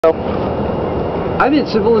I'm in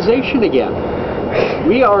civilization again.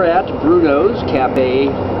 We are at Bruno's Cafe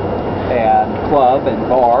and Club and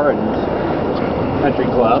Bar and Country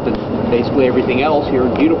Club and basically everything else here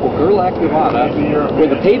in beautiful Gerlach, Nevada, where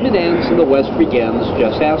the pavement ends and the west begins.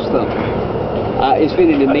 Just ask them. It's been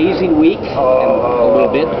an amazing week, a little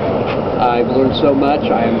bit. I've learned so much.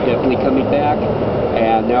 I am definitely coming back.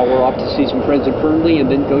 And now we're off to see some friends in Fernley and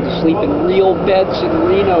then go to sleep in real beds in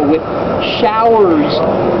Reno with showers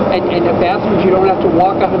and bathrooms you don't have to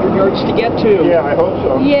walk 100 yards to get to. Yeah, I hope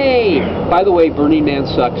so. Yay! By the way, Burning Man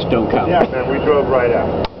sucks. Don't come. Yeah, man, we drove right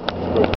out.